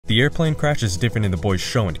The airplane crash is different in the boys'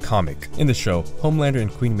 show and comic. In the show, Homelander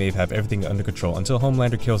and Queen Maeve have everything under control until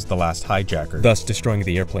Homelander kills the last hijacker, thus destroying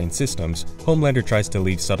the airplane systems. Homelander tries to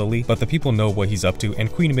leave subtly, but the people know what he's up to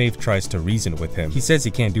and Queen Maeve tries to reason with him. He says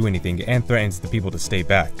he can't do anything and threatens the people to stay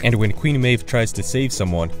back. And when Queen Maeve tries to save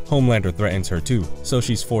someone, Homelander threatens her too, so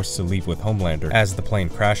she's forced to leave with Homelander as the plane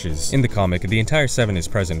crashes. In the comic, the entire Seven is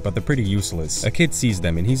present, but they're pretty useless. A kid sees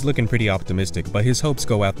them and he's looking pretty optimistic, but his hopes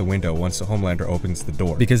go out the window once Homelander opens the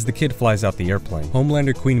door, because the kid flies out the airplane.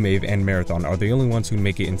 Homelander, Queen Maeve, and Marathon are the only ones who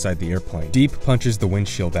make it inside the airplane. Deep punches the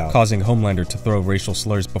windshield out, causing Homelander to throw racial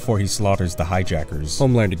slurs before he slaughters the hijackers.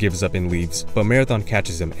 Homelander gives up and leaves, but Marathon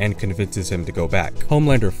catches him and convinces him to go back.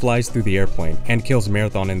 Homelander flies through the airplane and kills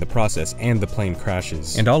Marathon in the process, and the plane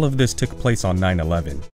crashes. And all of this took place on 9/11.